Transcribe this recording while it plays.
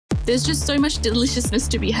there's just so much deliciousness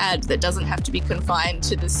to be had that doesn't have to be confined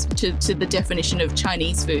to this to the definition of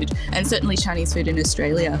Chinese food, and certainly Chinese food in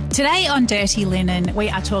Australia. Today on Dirty Linen, we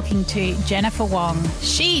are talking to Jennifer Wong.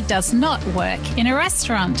 She does not work in a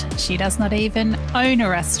restaurant. She does not even own a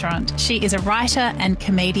restaurant. She is a writer and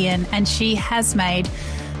comedian, and she has made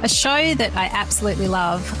a show that I absolutely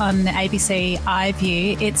love on the ABC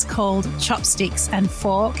iView. It's called Chopsticks and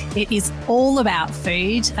Fork. It is all about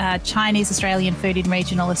food, Chinese Australian food in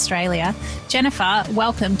regional Australia. Jennifer,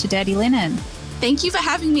 welcome to Dirty Linen. Thank you for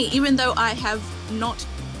having me, even though I have not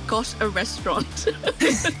got a restaurant.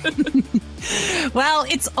 Well,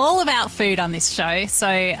 it's all about food on this show, so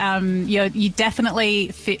you definitely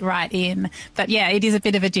fit right in. But yeah, it is a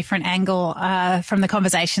bit of a different angle from the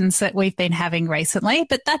conversations that we've been having recently,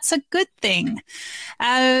 but that's a good thing.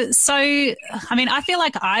 So, I mean, I feel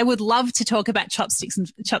like I would love to talk about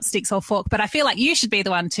chopsticks or fork, but I feel like you should be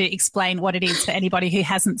the one to explain what it is for anybody who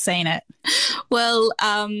hasn't seen it. Well,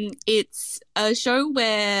 it's a show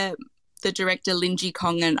where the director Linji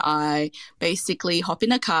Kong and I basically hop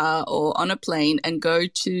in a car or on a plane and go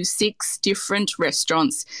to 6 different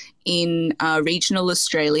restaurants in regional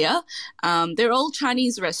Australia. They're all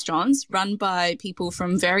Chinese restaurants run by people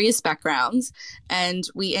from various backgrounds, and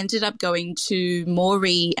we ended up going to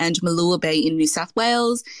Moree and Malua Bay in New South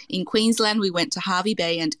Wales. In Queensland, we went to Hervey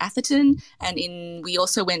Bay and Atherton, and we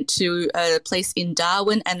also went to a place in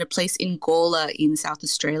Darwin and a place in Gawler in South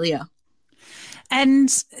Australia.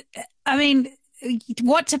 And I mean,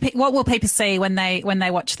 what will people see when they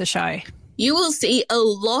watch the show? You will see a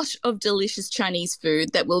lot of delicious Chinese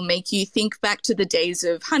food that will make you think back to the days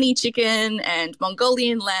of honey chicken and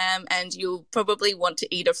Mongolian lamb, and you'll probably want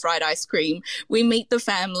to eat a fried ice cream. We meet the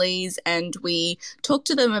families and we talk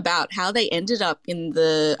to them about how they ended up in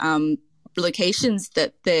the locations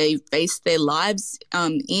that they based their lives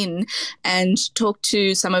in, and talk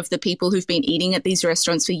to some of the people who've been eating at these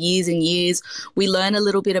restaurants for years and years. We learn a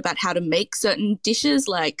little bit about how to make certain dishes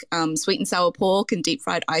like sweet and sour pork and deep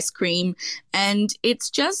fried ice cream. And it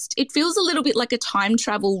feels a little bit like a time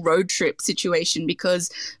travel road trip situation, because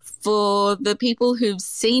for the people who've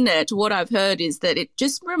seen it, what I've heard is that it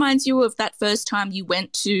just reminds you of that first time you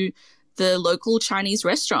went to the local Chinese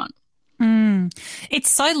restaurant.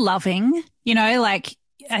 It's so loving, like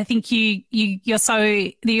I think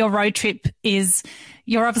your road trip is,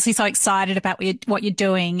 you're obviously so excited about what you're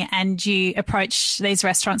doing, and you approach these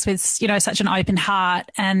restaurants with, such an open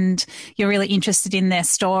heart, and you're really interested in their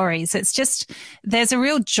stories. It's just, there's a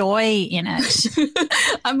real joy in it.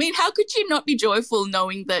 I mean, how could you not be joyful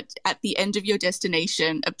knowing that at the end of your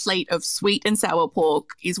destination, a plate of sweet and sour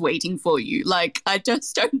pork is waiting for you? Like, I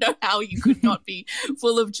just don't know how you could not be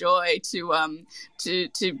full of joy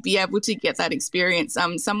to be able to get that experience.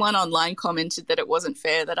 Someone online commented that it wasn't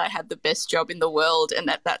fair that I had the best job in the world. And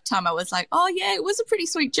at that time I was like, oh yeah, it was a pretty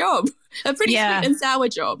sweet job, a pretty sweet and sour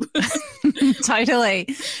job. Totally.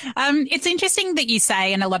 It's interesting that you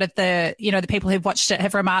say, and a lot of the people who've watched it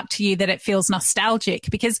have remarked to you that it feels nostalgic,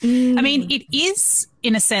 because I mean, it is,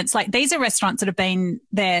 in a sense, like these are restaurants that have been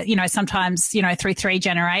there, sometimes, through 3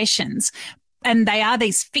 generations. And they are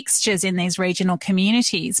these fixtures in these regional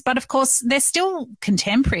communities. But, of course, they're still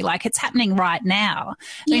contemporary, like it's happening right now.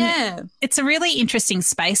 I mean, it's a really interesting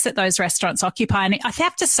space that those restaurants occupy. And I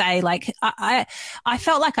have to say, like, I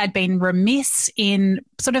felt like I'd been remiss in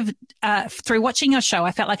sort of through watching your show,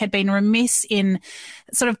 I felt like I'd been remiss in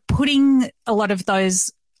sort of putting a lot of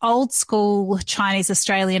those old school Chinese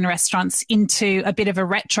Australian restaurants into a bit of a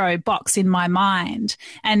retro box in my mind,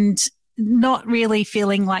 and not really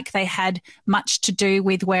feeling like they had much to do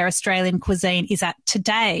with where Australian cuisine is at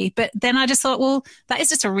today. But then I just thought, well, that is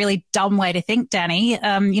just a really dumb way to think, Dani.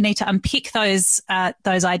 You need to unpick those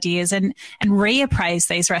ideas and reappraise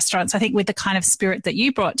these restaurants, I think, with the kind of spirit that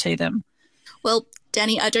you brought to them. Well,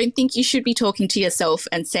 Dani, I don't think you should be talking to yourself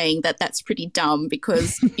and saying that that's pretty dumb,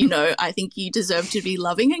 because, I think you deserve to be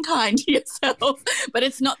loving and kind to yourself, but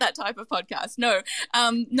it's not that type of podcast. No,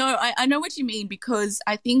 I know what you mean, because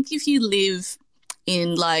I think if you live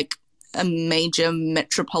in like a major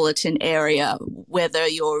metropolitan area, whether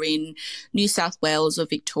you're in New South Wales or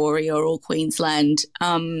Victoria or Queensland,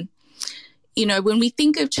 when we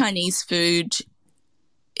think of Chinese food,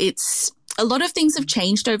 it's a lot of things have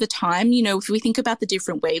changed over time. If we think about the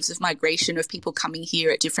different waves of migration of people coming here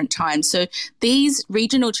at different times. So these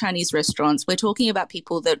regional Chinese restaurants, we're talking about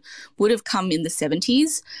people that would have come in the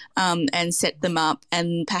 70s and set them up,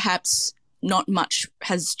 and perhaps not much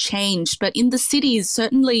has changed. But in the cities,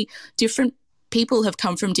 certainly different people have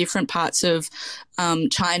come from different parts of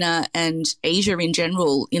China and Asia in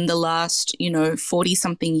general in the last, 40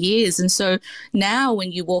 something years. And so now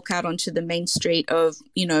when you walk out onto the main street of,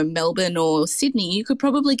 Melbourne or Sydney, you could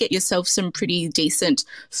probably get yourself some pretty decent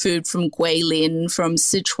food from Guilin, from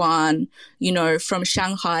Sichuan, from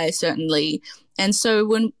Shanghai, certainly. And so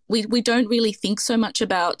when we don't really think so much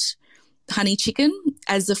about honey chicken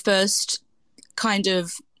as the first kind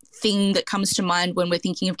of thing that comes to mind when we're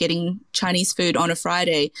thinking of getting Chinese food on a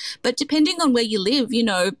Friday. But depending on where you live,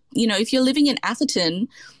 if you're living in Atherton,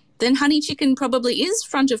 then honey chicken probably is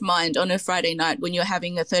front of mind on a Friday night when you're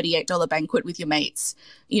having a $38 banquet with your mates,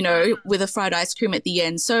 with a fried ice cream at the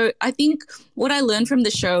end. So I think what I learned from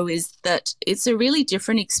the show is that it's a really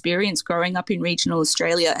different experience growing up in regional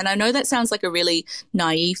Australia. And I know that sounds like a really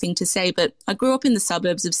naive thing to say, but I grew up in the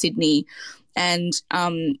suburbs of Sydney. And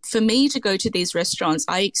for me to go to these restaurants,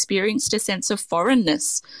 I experienced a sense of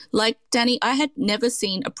foreignness. Like, Dani, I had never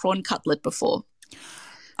seen a prawn cutlet before.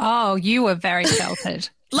 Oh, you were very sheltered.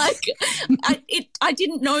 Like, I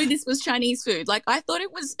didn't know this was Chinese food. Like, I thought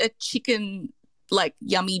it was a chicken, like,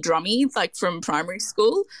 yummy drummy, like from primary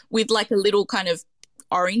school with like a little kind of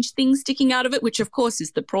orange thing sticking out of it, which of course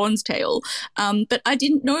is the prawn's tail. But I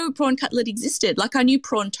didn't know prawn cutlet existed. Like, I knew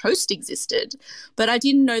prawn toast existed, but I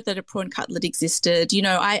didn't know that a prawn cutlet existed.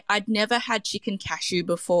 I'd never had chicken cashew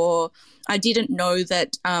before. I didn't know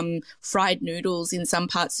that fried noodles in some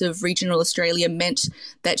parts of regional Australia meant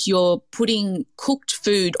that you're putting cooked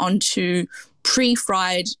food onto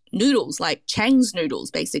pre-fried noodles, like Chang's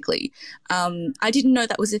noodles, basically. I didn't know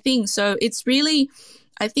that was a thing. So it's really,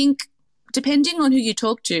 I think, depending on who you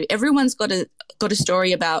talk to, everyone's got a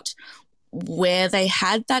story about where they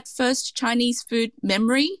had that first Chinese food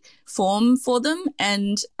memory form for them.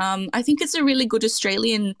 And I think it's a really good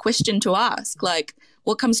Australian question to ask, like,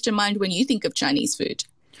 what comes to mind when you think of Chinese food?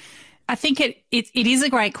 I think it is a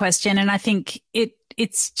great question, and I think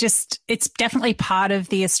it's definitely part of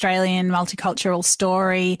the Australian multicultural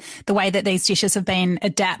story, the way that these dishes have been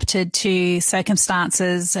adapted to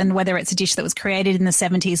circumstances, and whether it's a dish that was created in the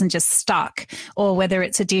 70s and just stuck, or whether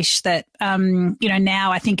it's a dish that,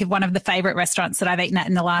 now I think of one of the favourite restaurants that I've eaten at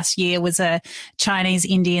in the last year was a Chinese,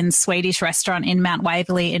 Indian, Swedish restaurant in Mount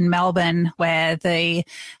Waverley in Melbourne, where the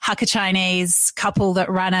Hakka Chinese couple that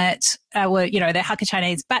run it they're Hakka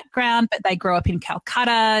Chinese background, but they grew up in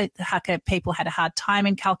Calcutta. The Hakka people had a hard time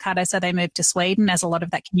in Calcutta, so they moved to Sweden, as a lot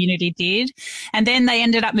of that community did. And then they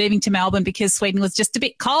ended up moving to Melbourne because Sweden was just a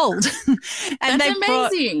bit cold. And That's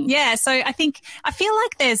amazing. So I feel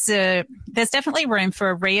like there's definitely room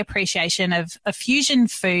for a reappreciation of fusion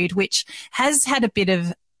food, which has had a bit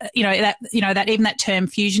of that term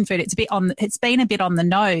fusion food. It's been a bit on the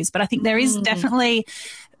nose, but I think there is definitely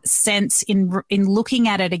sense in looking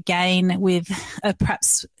at it again with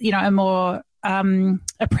perhaps a more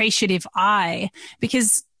appreciative eye,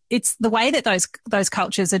 because it's the way that those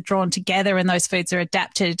cultures are drawn together and those foods are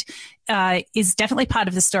adapted is definitely part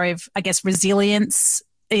of the story of, I guess, resilience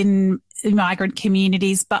in migrant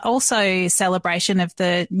communities, but also celebration of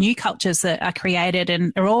the new cultures that are created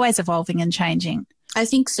and are always evolving and changing. I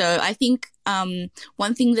think so. I think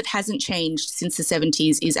one thing that hasn't changed since the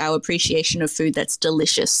 70s is our appreciation of food that's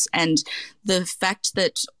delicious. And the fact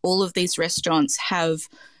that all of these restaurants have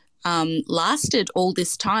lasted all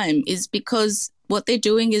this time is because what they're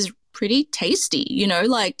doing is pretty tasty.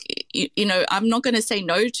 I'm not going to say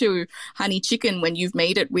no to honey chicken when you've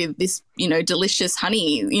made it with this, delicious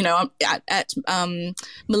honey. At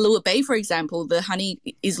Malua Bay, for example, the honey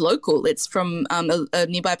is local. It's from a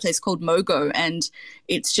nearby place called Mogo, and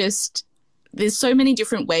it's just, there's so many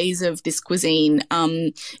different ways of this cuisine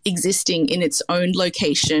existing in its own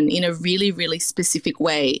location in a really, really specific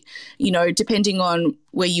way, depending on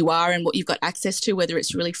where you are and what you've got access to, whether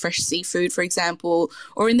it's really fresh seafood, for example,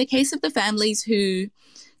 or in the case of the families who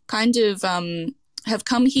kind of have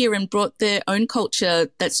come here and brought their own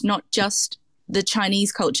culture that's not just the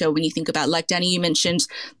Chinese culture. When you think about, like, Dani, you mentioned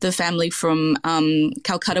the family from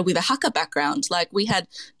Calcutta with a Hakka background. Like, we had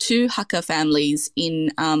 2 Hakka families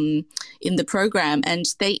in the program, and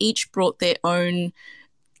they each brought their own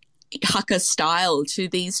Hakka style to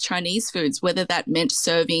these Chinese foods, whether that meant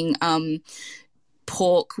serving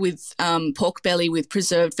pork belly with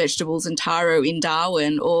preserved vegetables and taro in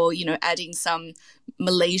Darwin, or adding some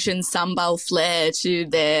Malaysian sambal flair to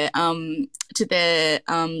their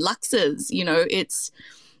laksas.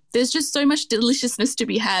 There's just so much deliciousness to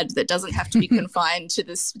be had that doesn't have to be confined to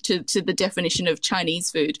the definition of Chinese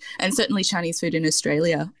food, and certainly Chinese food in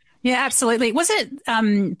Australia. Yeah, absolutely. Was it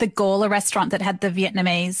the Gawler restaurant that had the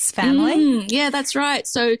Vietnamese family? Yeah, that's right.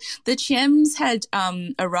 So the Chems had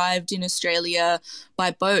arrived in Australia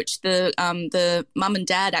by boat. The mum and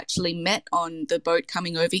dad actually met on the boat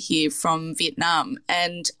coming over here from Vietnam,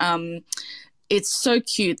 and it's so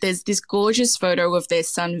cute. There's this gorgeous photo of their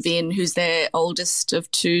son Vin, who's their oldest of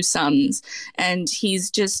two sons, and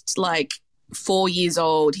he's just like 4 years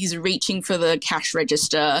old. He's reaching for the cash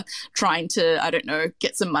register, trying to, I don't know,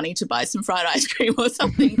 get some money to buy some fried ice cream or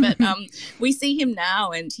something. But we see him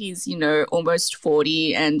now, and he's, almost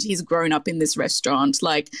 40, and he's grown up in this restaurant.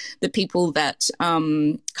 Like, the people that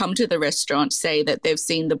come to the restaurant say that they've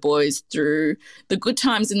seen the boys through the good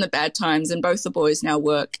times and the bad times, and both the boys now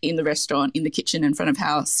work in the restaurant, in the kitchen in front of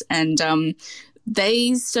house. And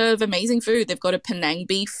they serve amazing food. They've got a Penang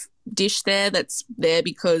beef dish there that's there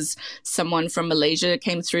because someone from Malaysia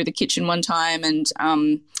came through the kitchen one time and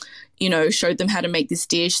showed them how to make this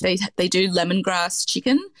dish. They do lemongrass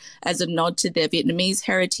chicken as a nod to their Vietnamese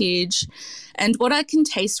heritage. And what I can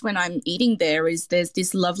taste when I'm eating there is there's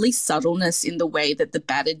this lovely subtleness in the way that the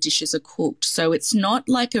battered dishes are cooked. So it's not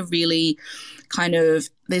like a really kind of,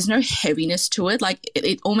 there's no heaviness to it. Like,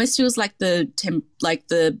 it almost feels like the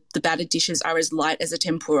battered dishes are as light as a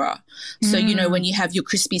tempura. So, when you have your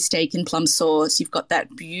crispy steak and plum sauce, you've got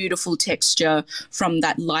that beautiful texture from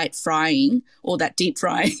that light frying or that deep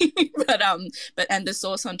frying, but and the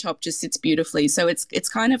sauce on top just sits beautifully. So it's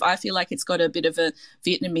kind of, I feel like it's got a bit of a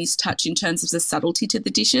Vietnamese touch in terms of the subtlety to the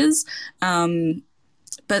dishes.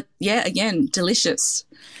 But yeah, again, delicious.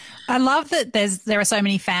 I love that there are so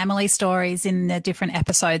many family stories in the different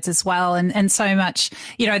episodes as well, and so much,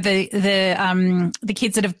 the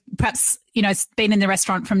kids that have perhaps, been in the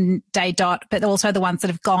restaurant from day dot, but also the ones that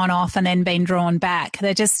have gone off and then been drawn back.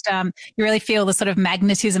 They're just, you really feel the sort of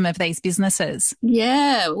magnetism of these businesses.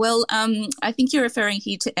 Yeah, well, I think you're referring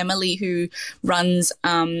here to Emily, who runs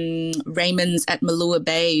Raymond's at Malua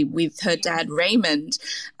Bay with her dad Raymond,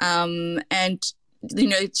 and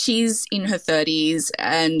she's in her 30s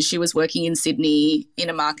and she was working in Sydney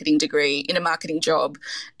in a marketing job.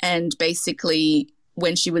 And basically,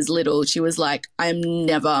 when she was little, she was like, I'm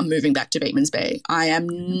never moving back to Bateman's Bay. I am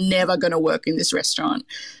never going to work in this restaurant.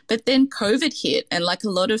 But then COVID hit, and like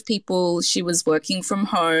a lot of people, she was working from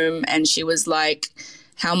home, and she was like,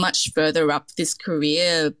 how much further up this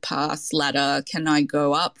career path ladder can I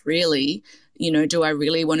go up, really? Do I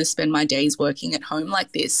really want to spend my days working at home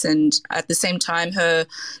like this? And at the same time, her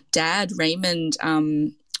dad, Raymond,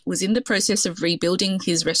 was in the process of rebuilding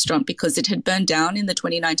his restaurant because it had burned down in the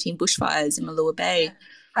 2019 bushfires in Malua Bay.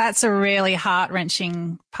 That's a really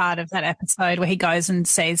heart-wrenching part of that episode where he goes and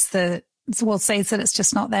sees that it's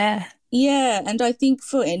just not there. Yeah, and I think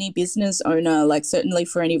for any business owner, like certainly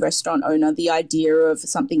for any restaurant owner, the idea of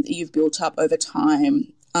something that you've built up over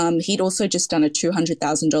time. He'd also just done a $200,000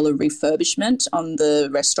 refurbishment on the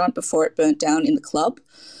restaurant before it burnt down in the club.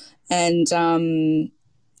 And so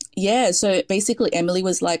basically Emily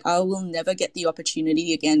was like, I will never get the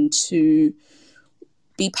opportunity again to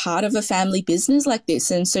be part of a family business like this.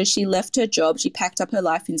 And so she left her job, she packed up her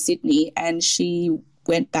life in Sydney, and she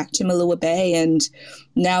went back to Malua Bay and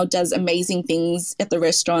now does amazing things at the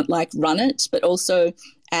restaurant, like run it, but also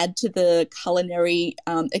add to the culinary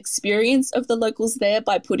experience of the locals there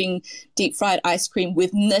by putting deep fried ice cream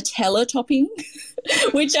with Nutella topping,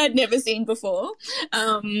 which I'd never seen before.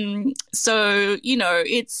 So,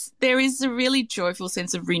 there is a really joyful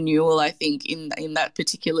sense of renewal, I think, in that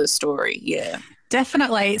particular story. Yeah.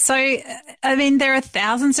 Definitely. So, I mean, there are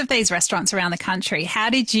thousands of these restaurants around the country. How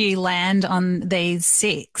did you land on these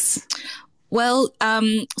 6? Well,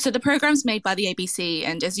 so the program's made by the ABC,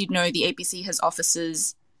 and as you know, the ABC has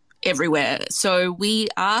offices everywhere. So we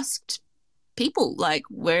asked people, like,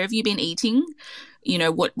 where have you been eating?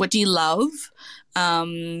 What do you love?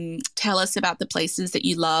 Tell us about the places that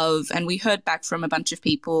you love. And we heard back from a bunch of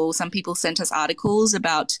people. Some people sent us articles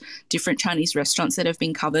about different Chinese restaurants that have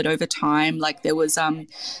been covered over time. Like, there was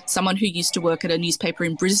someone who used to work at a newspaper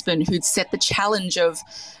in Brisbane who'd set the challenge of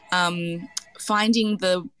finding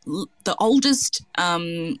the oldest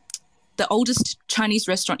Chinese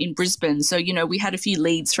restaurant in Brisbane. So, we had a few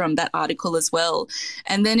leads from that article as well.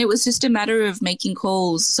 And then it was just a matter of making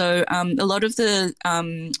calls. So a lot of the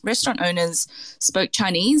restaurant owners spoke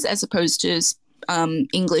Chinese as opposed to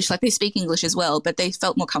English. Like, they speak English as well, but they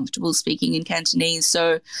felt more comfortable speaking in Cantonese.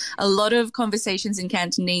 So a lot of conversations in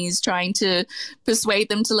Cantonese, trying to persuade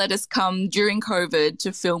them to let us come during COVID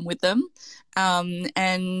to film with them.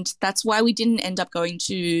 And that's why we didn't end up going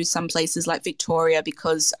to some places like Victoria,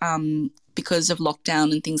 because because of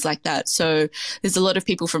lockdown and things like that. So there's a lot of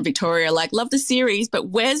people from Victoria like, love the series, but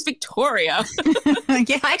where's Victoria?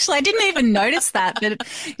 Yeah, actually, I didn't even notice that. But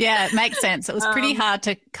yeah, it makes sense. It was pretty hard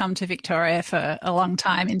to come to Victoria for a long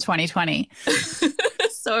time in 2020.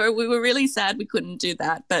 So we were really sad we couldn't do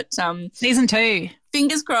that. But season 2.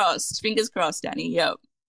 Fingers crossed, Dani. Yep.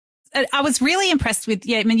 I was really impressed with,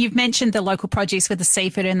 I mean, you've mentioned the local produce with the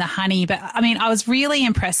seafood and the honey, but I mean, I was really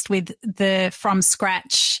impressed with the from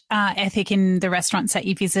scratch ethic in the restaurants that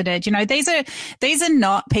you visited. You know, these are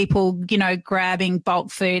not people, you know, grabbing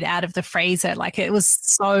bulk food out of the freezer. Like, it was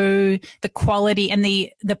so, the quality and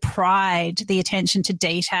the pride, the attention to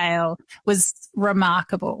detail was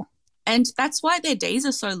remarkable. And that's why their days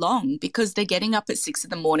are so long, because they're getting up at 6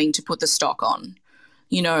 a.m. to put the stock on.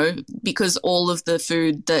 You know, because all of the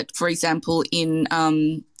food that, for example, in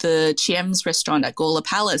the Chiem's restaurant at Gawler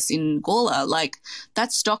Palace in Gawler, like,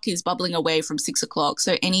 that stock is bubbling away from 6 o'clock.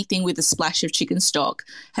 So anything with a splash of chicken stock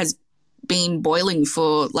has been boiling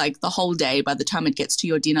for like the whole day by the time it gets to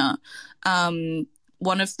your dinner.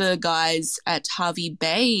 One of the guys at Hervey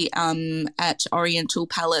Bay, at Oriental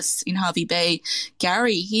Palace in Hervey Bay,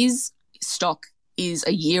 Gary, his stock is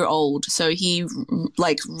a year old, so he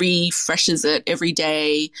like refreshes it every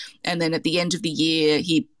day, and then at the end of the year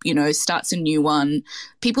he, you know, starts a new one.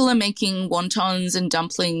 People are making wontons and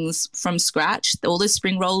dumplings from scratch. All the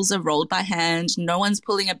spring rolls are rolled by hand. No one's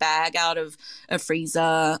pulling a bag out of a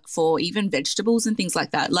freezer for even vegetables and things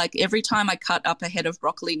like that. Like, every time I cut up a head of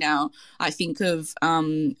broccoli now, I think of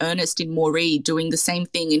Ernest in Moree doing the same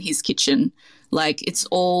thing in his kitchen. Like, it's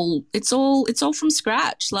all from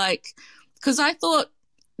scratch. Like, because I thought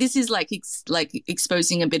this is like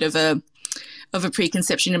exposing a bit of a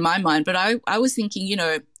preconception in my mind, but I was thinking, you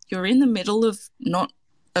know, you're in the middle of not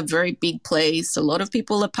a very big place. A lot of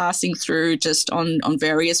people are passing through just on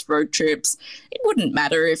various road trips. It wouldn't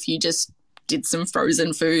matter if you just did some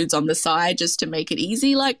frozen foods on the side just to make it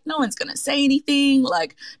easy. Like, no one's going to say anything.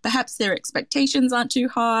 Like, perhaps their expectations aren't too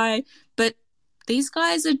high, but these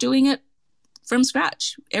guys are doing it from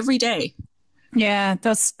scratch every day. Yeah,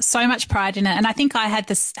 there's so much pride in it. And I think I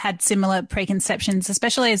had similar preconceptions,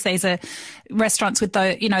 especially as these are restaurants with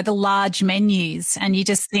the, you know, the large menus, and you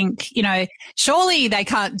just think, you know, surely they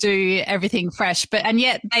can't do everything fresh, and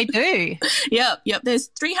yet they do. Yep. There's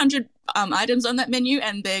 300 items on that menu,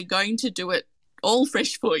 and they're going to do it all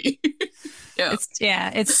fresh for you.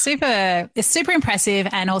 It's super impressive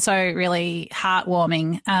and also really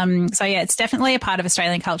heartwarming. So yeah, it's definitely a part of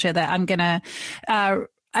Australian culture that I'm gonna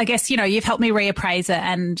I guess, you know, you've helped me reappraise it,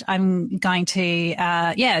 and I'm going to,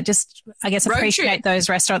 appreciate those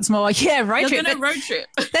restaurants more. Yeah, road trip.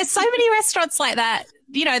 There's so many restaurants like that,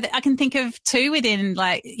 you know, that I can think of two within,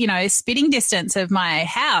 like, you know, spitting distance of my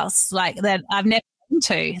house, like, that I've never been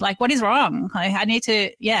to. Like, what is wrong? I need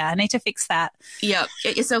to fix that. Yeah,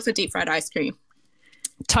 get yourself a deep fried ice cream.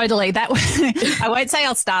 Totally. That I won't say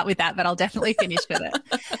I'll start with that, but I'll definitely finish with it.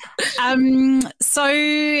 So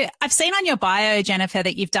I've seen on your bio, Jennifer,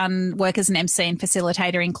 that you've done work as an MC and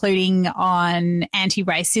facilitator, including on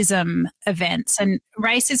anti-racism events. And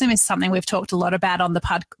racism is something we've talked a lot about on the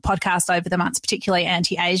podcast over the months, particularly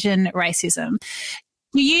anti-Asian racism.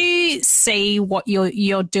 Do you see what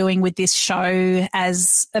you're doing with this show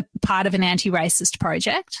as a part of an anti-racist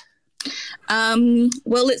project?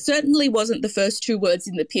 Well, it certainly wasn't the first 2 words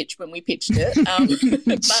in the pitch when we pitched it.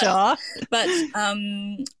 Sure. But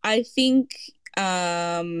I think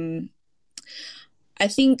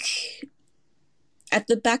at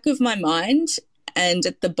the back of my mind and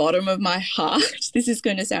at the bottom of my heart, this is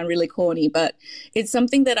going to sound really corny, but it's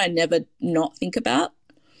something that I never not think about.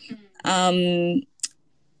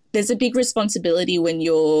 There's a big responsibility when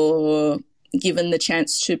you're given the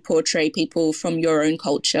chance to portray people from your own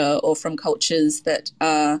culture or from cultures that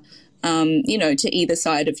are, you know, to either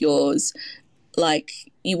side of yours. Like,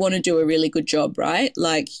 you want to do a really good job, right?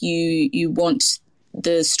 Like, you want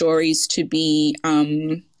the stories to be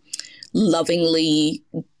lovingly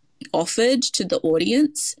offered to the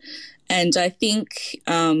audience. And I think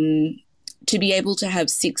to be able to have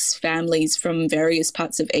 6 families from various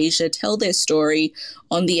parts of Asia tell their story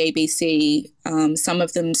on the ABC, some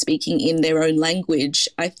of them speaking in their own language,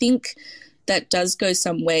 I think that does go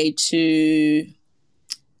some way to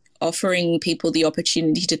offering people the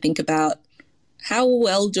opportunity to think about, how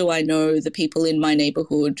well do I know the people in my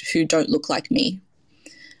neighbourhood who don't look like me?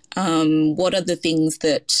 What are the things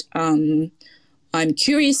that I'm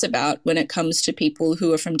curious about when it comes to people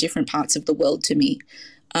who are from different parts of the world to me?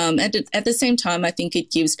 At the same time, I think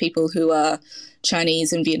it gives people who are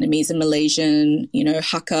Chinese and Vietnamese and Malaysian,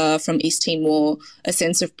 Hakka from East Timor, a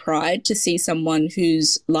sense of pride to see someone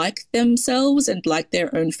who's like themselves and like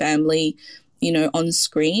their own family, on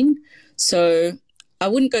screen. So I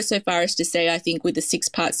wouldn't go so far as to say I think with the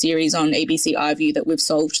 6-part series on ABC iView that we've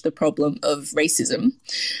solved the problem of racism,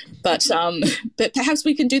 but perhaps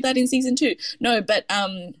we can do that in season 2. No, but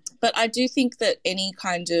I do think that any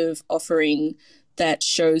kind of offering that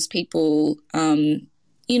shows people,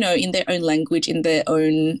 in their own language, in their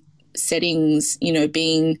own settings,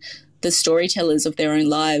 being the storytellers of their own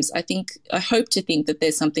lives, I hope to think that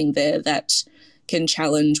there's something there that can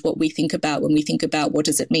challenge what we think about when we think about what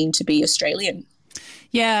does it mean to be Australian.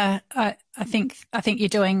 Yeah, I think you're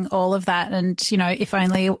doing all of that, and if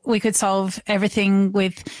only we could solve everything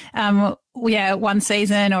with one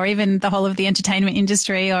season, or even the whole of the entertainment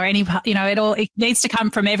industry, or any, it needs to come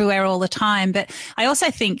from everywhere all the time. But I also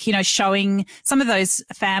think, showing some of those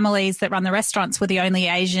families that run the restaurants were the only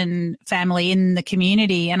Asian family in the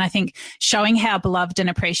community. And I think showing how beloved and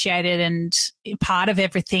appreciated and part of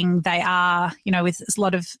everything they are, with a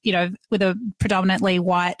lot of, with a predominantly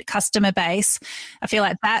white customer base, I feel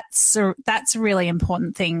like that's a really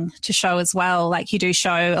important thing to show as well. Like, you do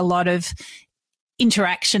show a lot of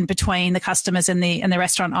interaction between the customers and the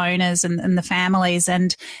restaurant owners and the families,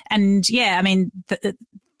 and yeah, I mean,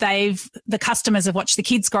 the customers have watched the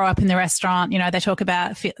kids grow up in the restaurant. They talk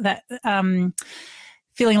about that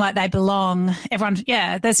feeling like they belong. Everyone,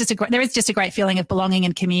 yeah, there is just a great feeling of belonging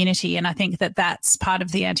and community, and I think that that's part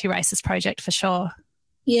of the anti-racist project for sure.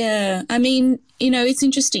 Yeah, I mean, it's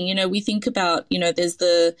interesting. We think about,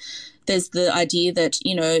 there's the idea that,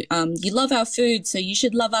 you love our food, so you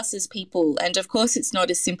should love us as people. And of course, it's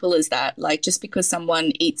not as simple as that. Like, just because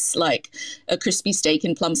someone eats like a crispy steak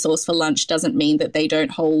and plum sauce for lunch doesn't mean that they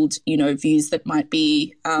don't hold, views that might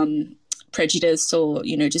be prejudice or,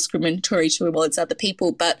 discriminatory towards other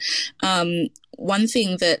people. But one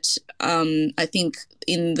thing that I think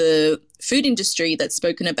in the food industry that's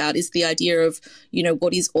spoken about is the idea of,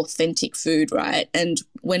 what is authentic food, right? And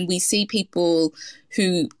when we see people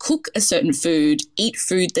who cook a certain food, eat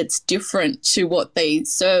food that's different to what they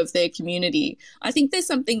serve their community, I think there's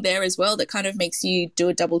something there as well that kind of makes you do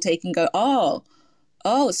a double take and go,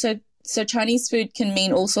 so Chinese food can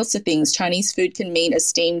mean all sorts of things. Chinese food can mean a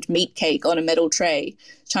steamed meat cake on a metal tray.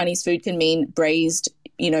 Chinese food can mean braised,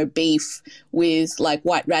 beef with like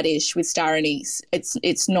white radish with star anise.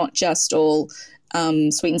 It's not just all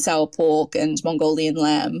sweet and sour pork and Mongolian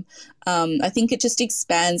lamb. I think it just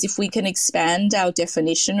expands. If we can expand our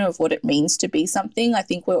definition of what it means to be something, I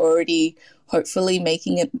think we're already hopefully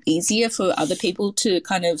making it easier for other people to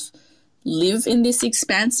kind of live in this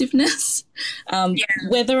expansiveness,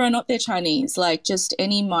 whether or not they're Chinese, like just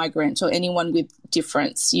any migrant or anyone with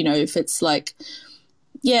difference, if it's like,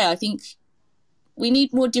 I think we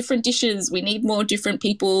need more different dishes, we need more different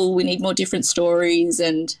people, we need more different stories.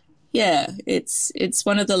 And it's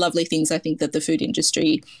one of the lovely things I think that the food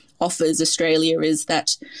industry offers Australia is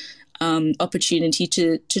that opportunity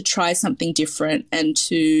to try something different and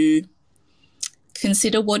to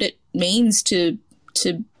consider what it means to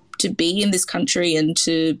be in this country and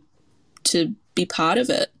to be part of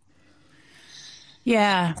it.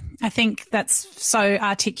 Yeah, I think that's so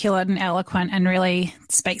articulate and eloquent and really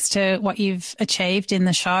speaks to what you've achieved in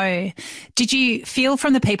the show. Did you feel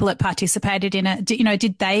from the people that participated in it,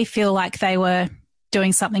 did they feel like they were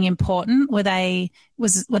doing something important? Were they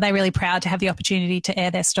really proud to have the opportunity to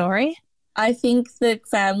air their story? I think the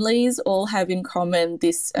families all have in common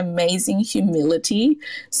this amazing humility.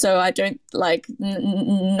 So I don't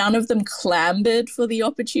none of them clambered for the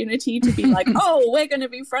opportunity to be like, oh, we're going to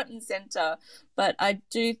be front and center. But I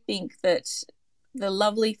do think that the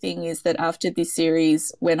lovely thing is that after this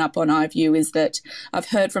series went up on iView is that I've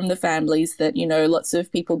heard from the families that, lots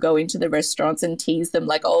of people go into the restaurants and tease them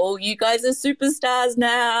like, oh, you guys are superstars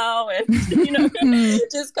now. And,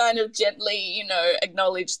 just kind of gently,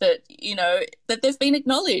 acknowledge that, that they've been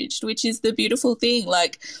acknowledged, which is the beautiful thing.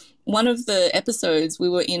 Like, one of the episodes, we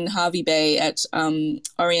were in Hervey Bay at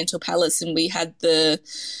Oriental Palace, and we had the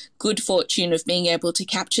good fortune of being able to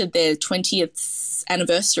capture their 20th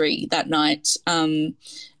anniversary that night. And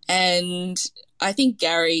I think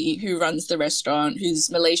Gary, who runs the restaurant,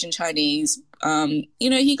 who's Malaysian Chinese,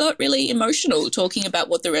 he got really emotional talking about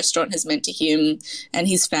what the restaurant has meant to him and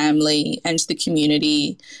his family and the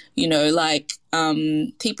community.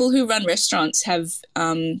 People who run restaurants have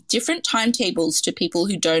different timetables to people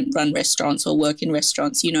who don't run restaurants or work in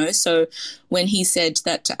restaurants, So when he said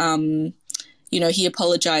that, he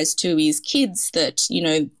apologized to his kids that,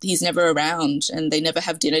 he's never around and they never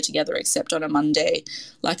have dinner together except on a Monday.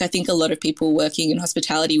 Like, I think a lot of people working in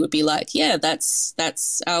hospitality would be like, yeah,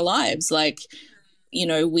 that's our lives. Like,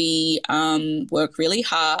 we work really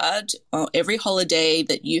hard. Every holiday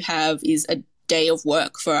that you have is a day of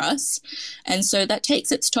work for us. And so that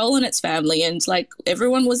takes its toll on its family. And like,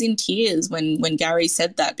 everyone was in tears when Gary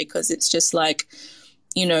said that, because it's just like,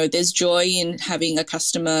 there's joy in having a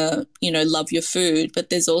customer, love your food, but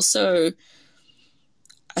there's also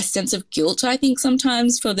a sense of guilt, I think,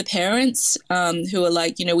 sometimes for the parents who are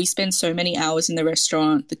like, we spend so many hours in the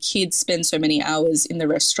restaurant. The kids spend so many hours in the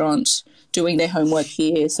restaurant doing their homework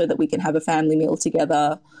here so that we can have a family meal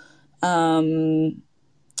together.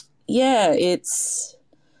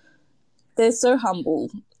 They're so humble,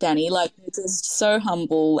 Dani, like, they're just so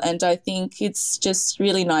humble. And I think it's just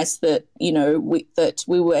really nice that,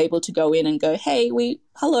 we were able to go in and go, hey, we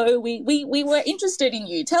were interested in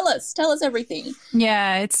you. Tell us everything.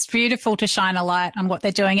 Yeah, it's beautiful to shine a light on what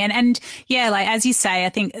they're doing. And yeah, like, as you say, I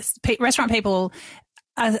think restaurant people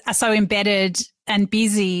are so embedded and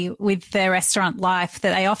busy with their restaurant life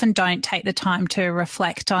that they often don't take the time to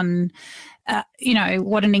reflect on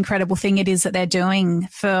what an incredible thing it is that they're doing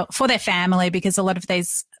for their family, because a lot of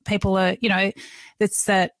these people are, it's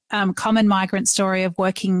that common migrant story of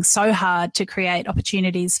working so hard to create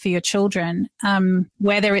opportunities for your children,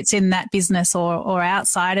 whether it's in that business or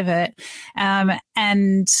outside of it.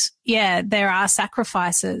 And yeah, there are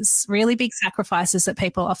sacrifices, really big sacrifices that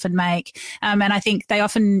people often make. And I think they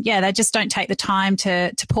often, they just don't take the time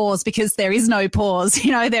to pause, because there is no pause.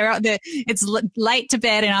 It's late to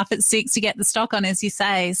bed and up at 6 to get the stock on, as you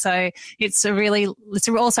say. So it's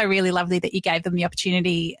also really lovely that you gave them the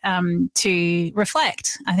opportunity to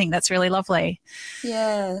reflect. I think that's really lovely.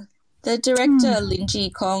 Yeah. The director,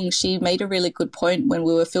 Linji Kong, she made a really good point when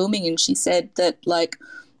we were filming, and she said that, like,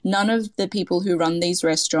 none of the people who run these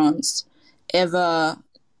restaurants ever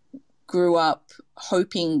grew up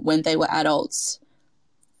hoping when they were adults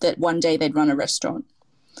that one day they'd run a restaurant.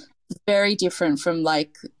 Very different from,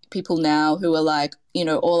 like, people now who are like,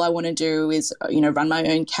 all I want to do is, run my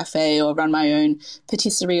own cafe or run my own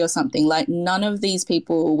patisserie or something. Like, none of these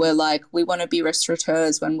people were like, we want to be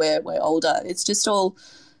restaurateurs when we're older. It's just all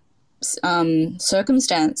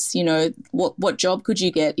circumstance. What job could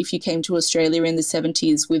you get if you came to Australia in the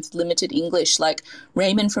 70s with limited English? Like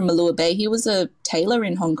Raymond from Malua Bay, he was a tailor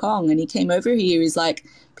in Hong Kong, and he came over here. He's like,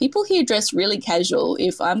 people here dress really casual.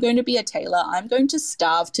 If I'm going to be a tailor, I'm going to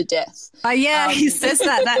starve to death. He says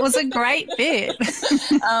that. That was a great bit.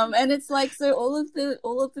 And it's like, so all of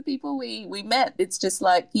the people we met, it's just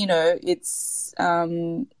like, it's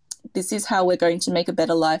this is how we're going to make a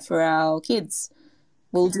better life for our kids.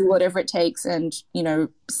 We'll do whatever it takes, and,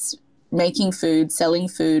 making food, selling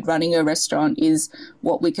food, running a restaurant is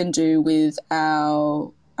what we can do with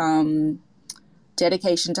our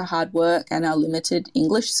dedication to hard work and our limited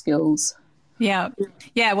English skills. Yeah.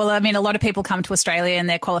 Yeah. Well, I mean, a lot of people come to Australia and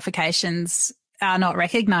their qualifications are not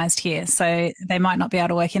recognised here, so they might not be able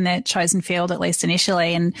to work in their chosen field, at least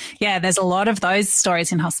initially. And yeah, there's a lot of those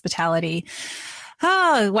stories in hospitality.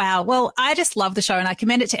 Oh, wow. Well, I just love the show and I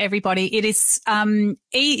commend it to everybody. It is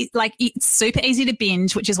it's super easy to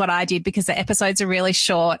binge, which is what I did, because the episodes are really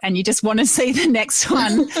short and you just want to see the next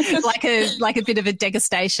one like a bit of a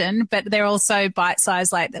degustation, but they're also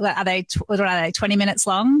bite-sized. Like, are they 20 minutes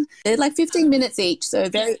long? They're like 15 minutes each, so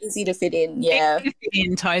very easy to fit in. Yeah. Fit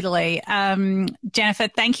in, totally. Jennifer,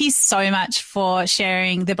 thank you so much for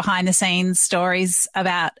sharing the behind-the-scenes stories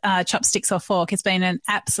about Chopsticks or Fork. It's been an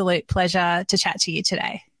absolute pleasure to chat to you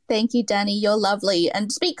today. Thank you, Dani. You're lovely.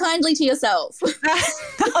 And speak kindly to yourself.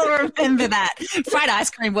 I'll remember that. Fried ice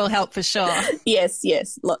cream will help for sure. Yes,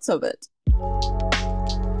 lots of it.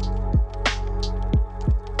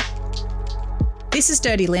 This is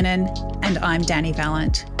Dirty Linen, and I'm Dani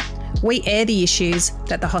Valent. We air the issues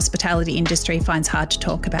that the hospitality industry finds hard to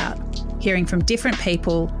talk about, hearing from different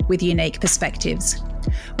people with unique perspectives.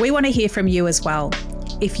 We want to hear from you as well.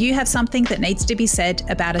 If you have something that needs to be said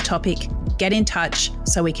about a topic, get in touch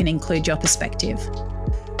so we can include your perspective.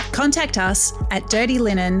 Contact us at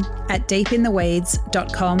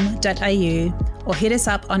dirtyLinen@deepintheweeds.com.au or hit us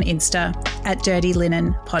up on Insta at Dirty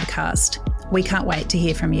Linen Podcast. We can't wait to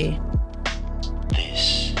hear from you.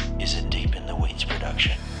 This